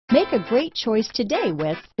Make a great choice today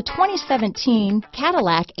with the 2017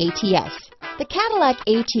 Cadillac ATS. The Cadillac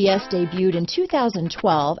ATS debuted in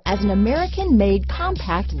 2012 as an American-made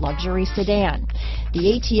compact luxury sedan.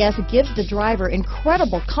 The ATS gives the driver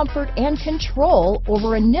incredible comfort and control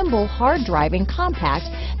over a nimble, hard-driving compact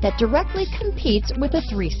that directly competes with the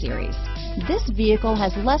 3 Series. This vehicle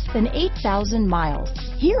has less than 8,000 miles.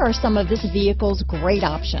 Here are some of this vehicle's great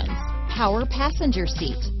options: power passenger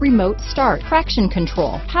seat, remote start, traction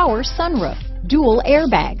control, power sunroof, dual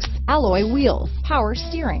airbags, alloy wheels, power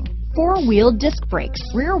steering, 4-wheel disc brakes,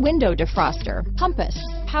 rear window defroster, compass,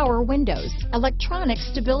 power windows, electronic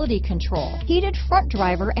stability control, heated front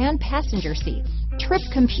driver and passenger seats, trip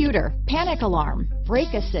computer, panic alarm,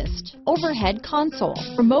 brake assist, overhead console,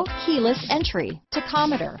 remote keyless entry,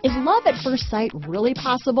 tachometer. Is love at first sight really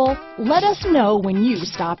possible? Let us know when you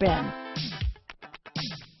stop in.